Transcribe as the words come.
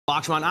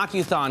Lakshman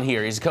Achuthan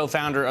here. He's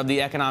co-founder of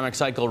the Economic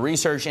Cycle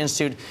Research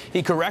Institute.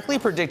 He correctly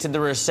predicted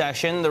the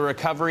recession, the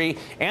recovery,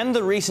 and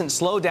the recent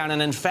slowdown.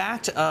 And in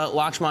fact,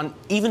 Lakshman,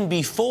 even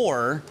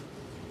before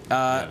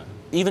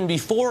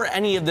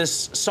any of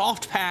this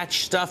soft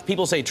patch stuff,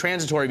 people say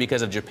transitory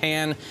because of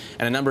Japan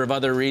and a number of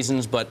other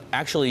reasons, but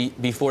actually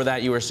before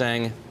that you were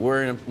saying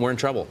we're in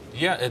trouble.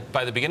 Yeah,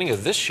 by the beginning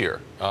of this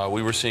year,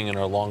 we were seeing in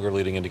our longer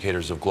leading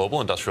indicators of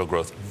global industrial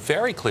growth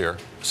very clear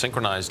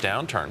synchronized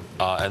downturn.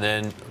 And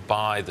then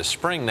by the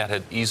spring, that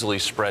had easily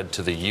spread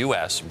to the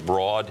U.S.,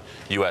 broad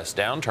U.S.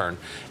 downturn.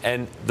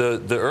 And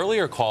the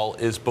earlier call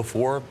is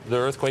before the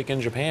earthquake in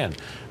Japan.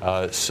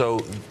 So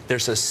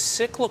there's a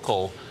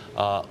cyclical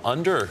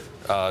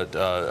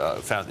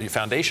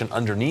foundation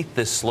underneath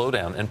this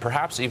slowdown, and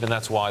perhaps even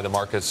that's why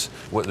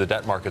the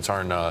debt markets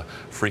aren't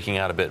freaking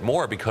out a bit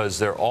more, because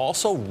they're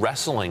also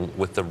wrestling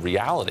with the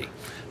reality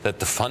that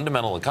the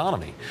fundamental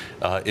economy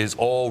is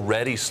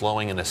already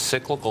slowing in a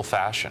cyclical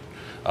fashion,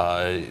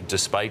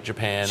 despite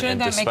Japan. Shouldn't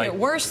that make it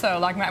worse, though?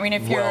 Like, I mean,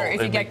 if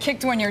you get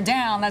kicked when you're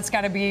down, that's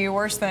got to be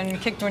worse than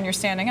kicked when you're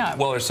standing up.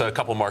 Well, there's a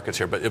couple markets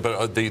here,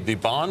 but the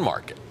bond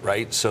market,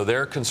 right? So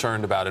they're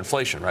concerned about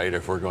inflation, right?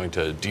 If we're going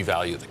to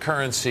devalue the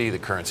currency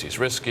is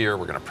riskier,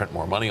 we're going to print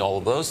more money, all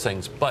of those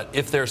things. But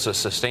if there's a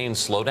sustained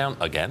slowdown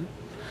again,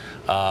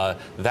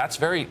 that's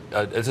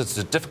it's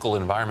a difficult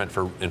environment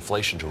for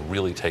inflation to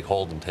really take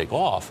hold and take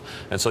off.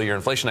 And so your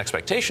inflation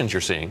expectations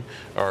you're seeing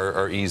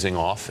are easing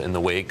off in the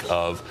wake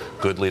of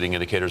good leading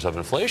indicators of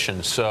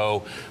inflation.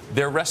 So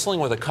they're wrestling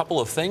with a couple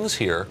of things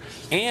here.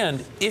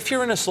 And if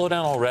you're in a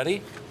slowdown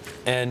already,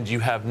 and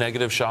you have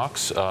negative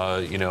shocks,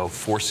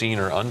 foreseen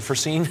or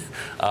unforeseen,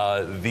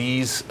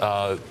 these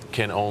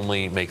can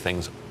only make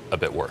things a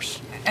bit worse.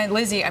 And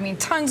Lizzie, I mean,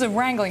 tons of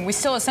wrangling. We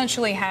still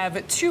essentially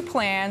have two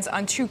plans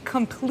on two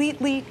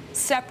completely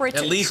separate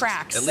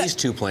tracks. At least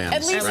two plans.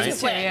 At least two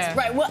plans, yeah.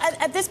 right. Well,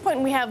 at this point,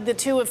 we have the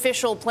two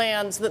official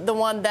plans, the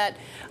one that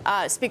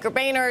Speaker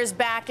Boehner is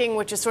backing,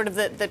 which is sort of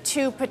the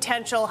two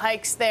potential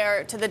hikes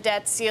there to the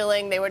debt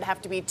ceiling. There would have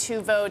to be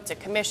 2 votes, a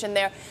commission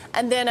there,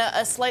 and then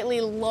a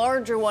slightly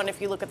larger one, if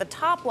you look at the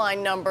top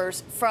line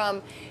numbers,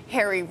 from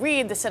Harry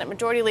Reid, the Senate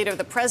Majority Leader.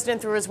 The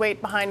president threw his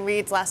weight behind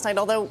Reid's last night,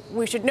 although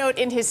we should note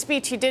in his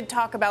speech he did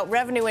talk about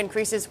revenue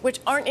increases, which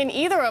aren't in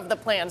either of the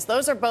plans.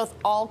 Those are both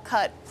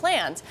all-cut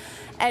plans.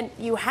 And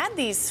you had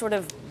these sort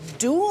of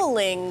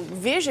dueling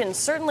visions,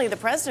 certainly the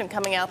president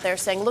coming out there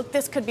saying, look,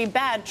 this could be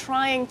bad,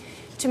 trying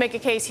to make a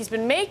case he's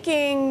been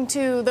making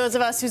to those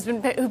of us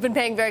who've been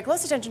paying very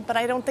close attention, but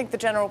I don't think the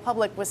general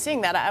public was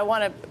seeing that.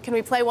 Can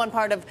we play one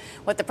part of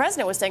what the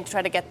president was saying to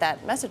try to get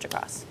that message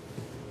across?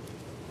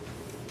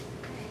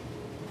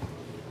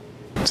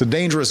 It's a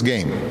dangerous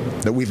game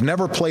that we've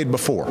never played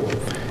before,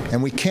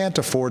 and we can't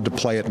afford to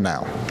play it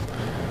now.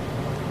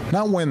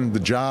 Not when the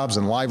jobs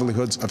and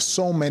livelihoods of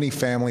so many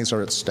families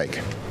are at stake.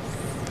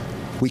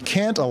 We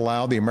can't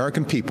allow the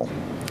American people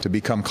to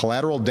become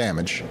collateral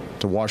damage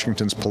to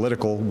Washington's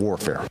political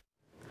warfare.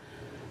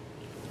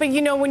 But,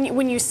 you know,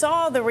 when you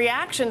saw the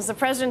reactions, the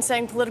president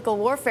saying political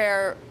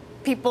warfare,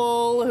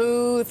 people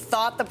who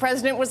thought the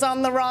president was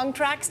on the wrong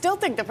track still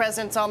think the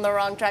president's on the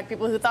wrong track.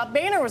 People who thought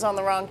Boehner was on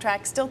the wrong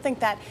track still think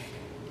that.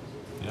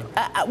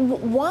 Yeah.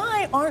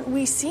 Why aren't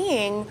we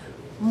seeing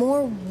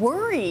more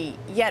worry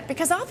yet?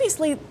 Because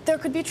obviously there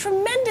could be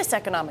tremendous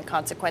economic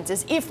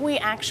consequences if we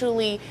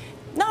actually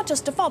not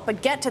just default,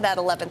 but get to that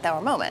 11th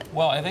hour moment.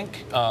 Well, I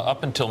think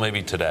up until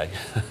maybe today,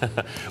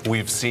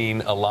 we've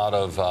seen a lot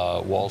of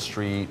Wall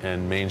Street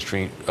and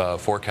mainstream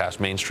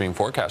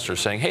forecasters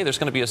saying, hey, there's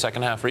going to be a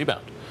second half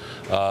rebound.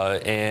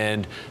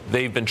 And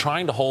they've been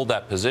trying to hold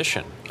that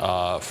position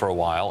for a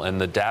while, and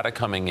the data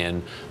coming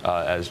in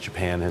as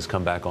Japan has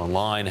come back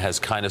online has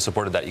kind of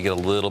supported that. You get a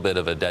little bit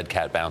of a dead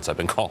cat bounce, I've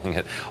been calling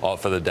it,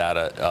 off of the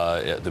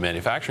data, the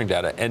manufacturing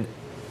data. And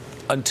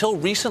until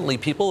recently,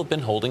 people have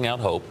been holding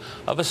out hope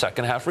of a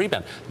second half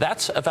rebound.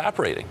 That's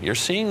evaporating. You're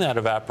seeing that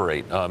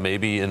evaporate,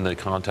 maybe in the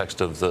context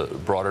of the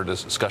broader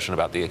discussion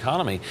about the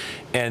economy.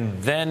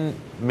 And then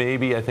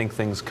maybe I think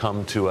things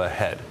come to a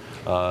head.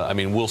 I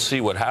mean, we'll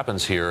see what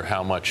happens here,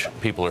 how much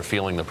people are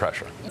feeling the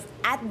pressure.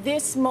 At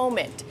this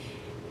moment,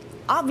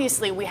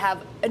 obviously, we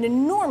have an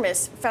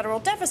enormous federal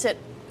deficit.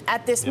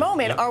 At this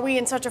moment, are we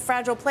in such a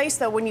fragile place,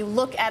 though, when you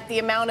look at the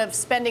amount of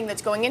spending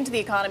that's going into the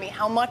economy,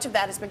 how much of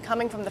that has been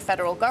coming from the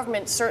federal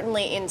government,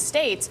 certainly in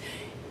states?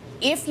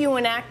 If you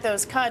enact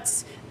those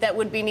cuts that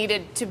would be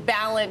needed to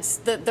balance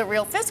the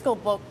real fiscal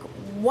book,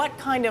 what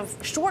kind of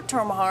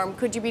short-term harm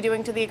could you be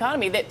doing to the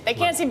economy? They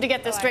can't seem to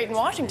get this straight in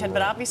Washington,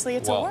 but obviously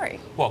it's a worry.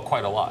 Well,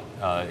 quite a lot.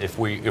 If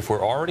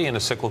we're already in a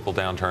cyclical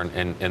downturn,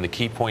 and the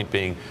key point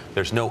being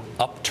there's no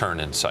upturn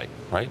in sight,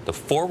 right? The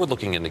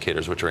forward-looking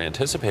indicators, which are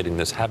anticipating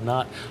this, have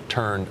not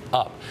turned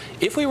up.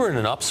 If we were in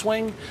an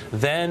upswing,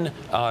 then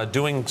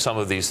doing some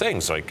of these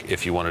things, like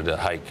if you wanted to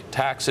hike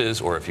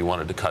taxes or if you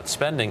wanted to cut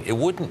spending, it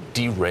wouldn't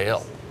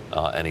derail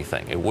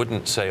anything. It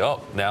wouldn't say,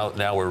 oh,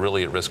 now we're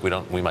really at risk.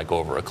 We might go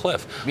over a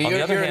cliff.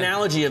 Your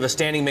analogy of a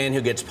standing man who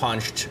gets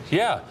punched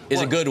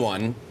is a good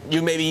one.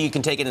 maybe you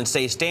can take it and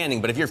stay standing.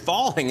 But if you're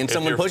falling and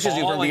someone pushes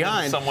you from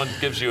behind, someone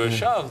gives you a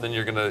shove, then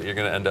you're gonna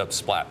end up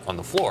splat on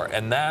the floor.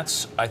 And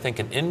that's, I think,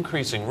 an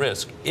increasing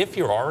risk if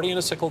you're already in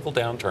a cyclical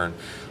downturn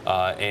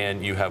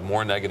and you have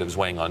more negatives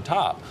weighing on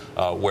top,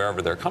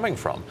 wherever they're coming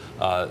from.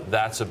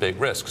 That's a big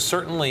risk.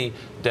 Certainly,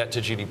 debt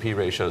to GDP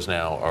ratios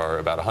now are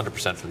about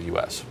 100% for the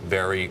U.S.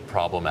 Very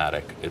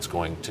problematic. It's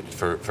going to,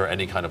 for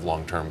any kind of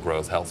long-term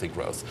growth, healthy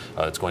growth,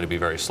 it's going to be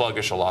very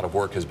sluggish. A lot of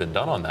work has been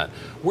done on that.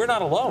 We're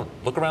not alone.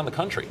 Look around the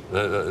country,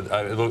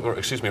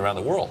 around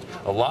the world.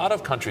 A lot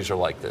of countries are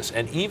like this.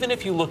 And even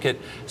if you look at,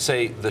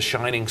 say, the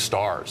shining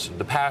stars,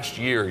 the past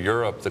year,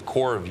 Europe, the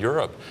core of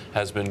Europe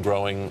has been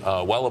growing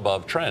well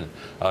above trend.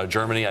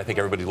 Germany, I think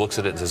everybody looks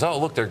at it and says, oh,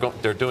 look,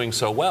 they're doing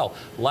so well.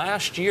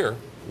 Last year,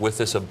 with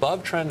this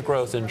above-trend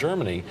growth in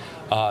Germany,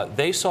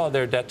 they saw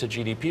their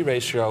debt-to-GDP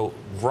ratio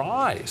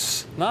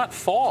rise, not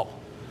fall.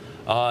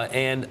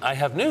 And I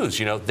have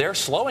news, they're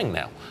slowing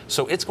now.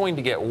 So it's going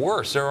to get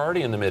worse. They're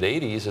already in the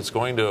mid-80s. It's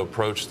going to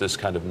approach this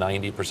kind of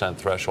 90%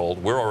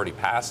 threshold. We're already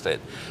past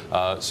it.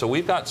 So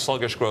we've got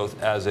sluggish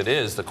growth as it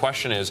is. The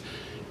question is,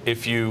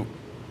 if you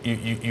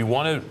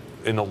want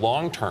to, in the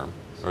long term,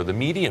 or the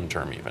medium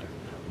term even,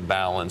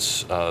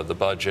 balance the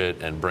budget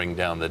and bring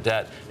down the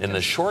debt. In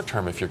the short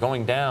term, if you're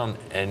going down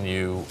and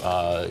you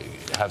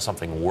have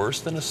something worse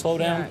than a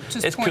slowdown,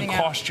 it could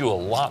cost you a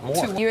lot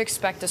more. You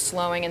expect a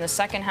slowing in the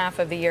second half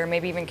of the year,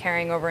 maybe even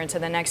carrying over into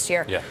the next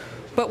year. Yeah.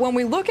 But when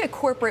we look at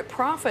corporate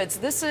profits,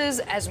 this is,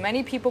 as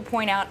many people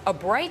point out, a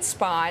bright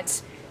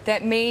spot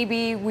that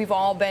maybe we've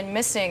all been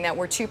missing, that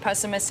we're too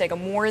pessimistic.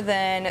 More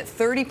than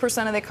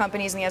 30% of the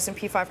companies in the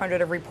S&P 500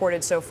 have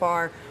reported so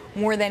far.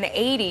 More than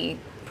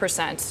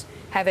 80%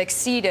 have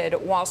exceeded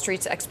Wall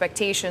Street's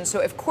expectations. So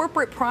if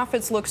corporate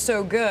profits look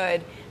so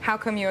good, how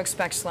come you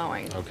expect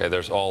slowing? Okay,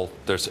 it's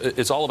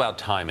all about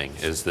timing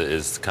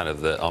is kind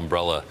of the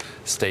umbrella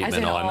statement as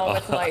in on all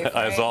with life,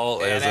 right?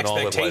 and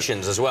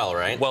expectations as well,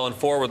 right? Well, and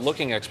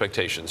forward-looking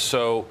expectations.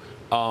 So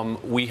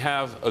we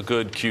have a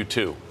good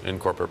Q2 in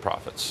corporate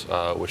profits,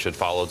 which had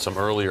followed some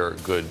earlier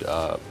good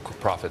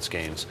profits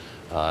gains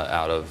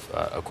out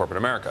of corporate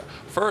America.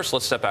 First,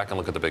 let's step back and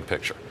look at the big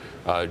picture.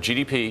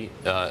 GDP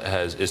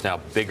is now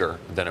bigger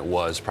than it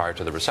was prior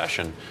to the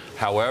recession.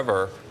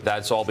 However,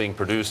 that's all being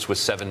produced with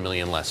 7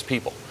 million less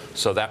people.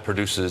 So that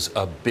produces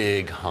a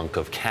big hunk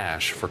of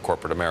cash for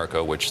corporate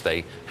America, which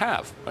they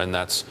have, and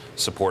that's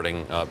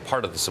supporting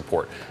part of the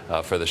support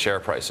for the share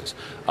prices.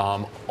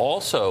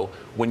 Also,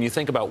 when you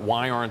think about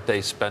why aren't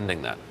they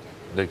spending that?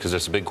 Because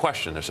there's a big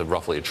question. There's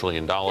roughly $1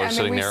 trillion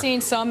sitting there. We've seen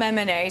some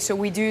M&A, so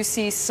we do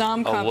see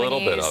some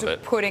companies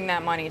putting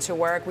that money to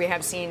work. We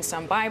have seen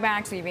some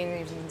buybacks. We've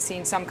even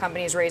seen some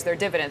companies raise their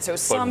dividends. So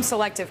some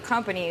selective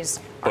companies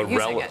are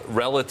using it.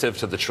 Relative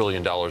to the $1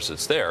 trillion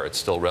that's there, it's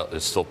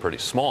still pretty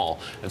small.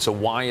 And so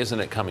why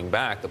isn't it coming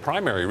back? The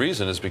primary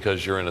reason is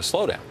because you're in a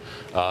slowdown.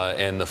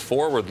 And the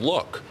forward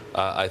look,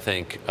 I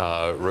think,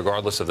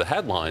 regardless of the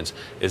headlines,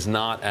 is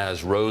not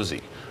as rosy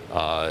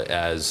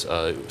as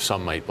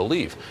some might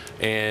believe.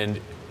 And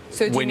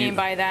so do you mean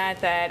by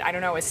that, I don't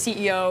know, a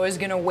CEO is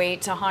going to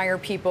wait to hire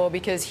people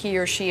because he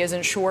or she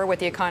isn't sure what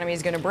the economy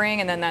is going to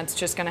bring, and then that's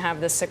just going to have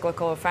this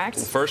cyclical effect?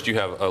 First, you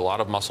have a lot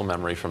of muscle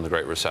memory from the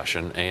Great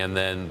Recession, and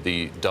then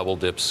the double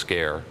dip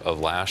scare of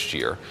last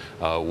year,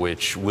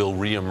 which will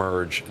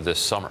reemerge this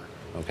summer.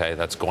 Okay,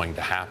 that's going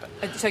to happen.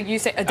 So you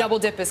say a double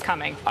dip is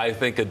coming? I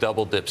think a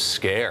double dip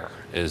scare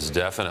is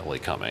definitely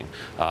coming.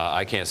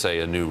 I can't say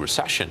a new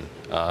recession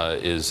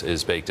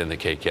is baked in the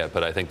cake yet,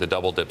 but I think the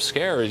double dip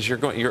scare is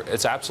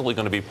it's absolutely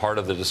going to be part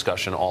of the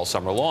discussion all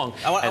summer long,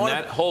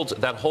 that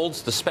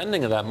holds the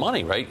spending of that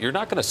money, right? You're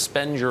not going to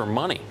spend your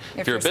money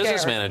if you're a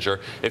business manager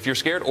if you're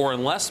scared, or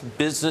unless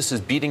business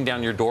is beating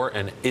down your door,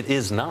 and it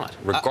is not.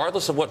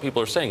 Regardless of what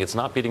people are saying, it's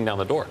not beating down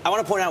the door. I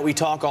want to point out we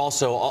talk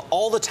also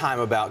all the time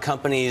about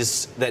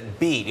companies that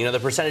beat, the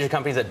percentage of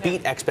companies that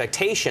beat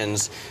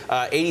expectations.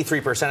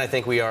 83% I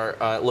think we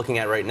are looking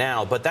at right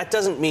now, but that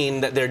doesn't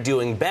mean that they're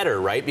doing better,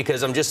 right?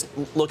 Because I'm just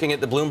looking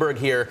at the Bloomberg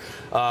here,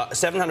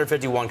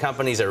 751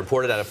 companies that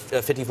reported out of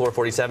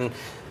 5447.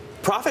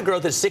 Profit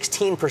growth is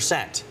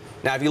 16%.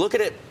 Now, if you look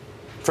at it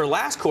for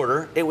last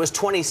quarter, it was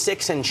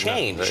 26 and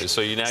change.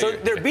 Yeah, so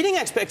they're beating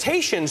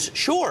expectations,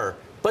 sure,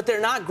 but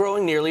they're not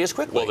growing nearly as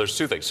quickly. Well, there's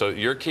two things. So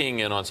you're keying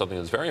in on something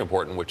that's very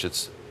important, which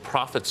is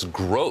profits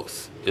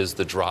growth is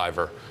the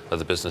driver of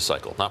the business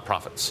cycle, not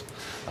profits.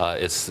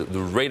 It's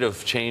the rate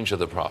of change of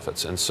the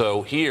profits. And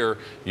so here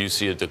you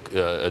see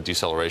a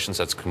deceleration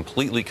that's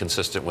completely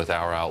consistent with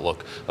our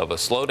outlook of a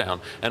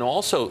slowdown. And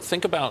also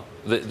think about,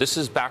 this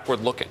is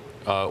backward looking.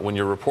 When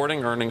you're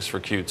reporting earnings for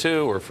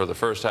Q2 or for the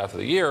first half of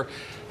the year,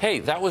 hey,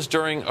 that was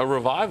during a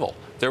revival.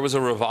 There was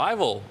a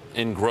revival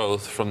in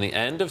growth from the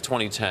end of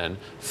 2010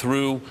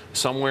 through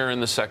somewhere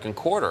in the second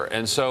quarter.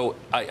 And so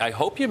I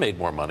hope you made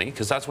more money,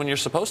 because that's when you're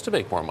supposed to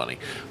make more money.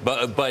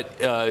 But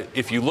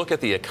if you look at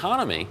the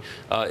economy,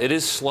 it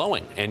is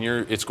slowing,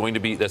 and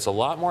that's a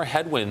lot more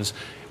headwinds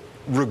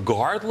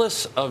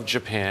regardless of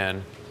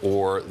Japan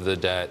or the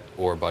debt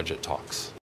or budget talks.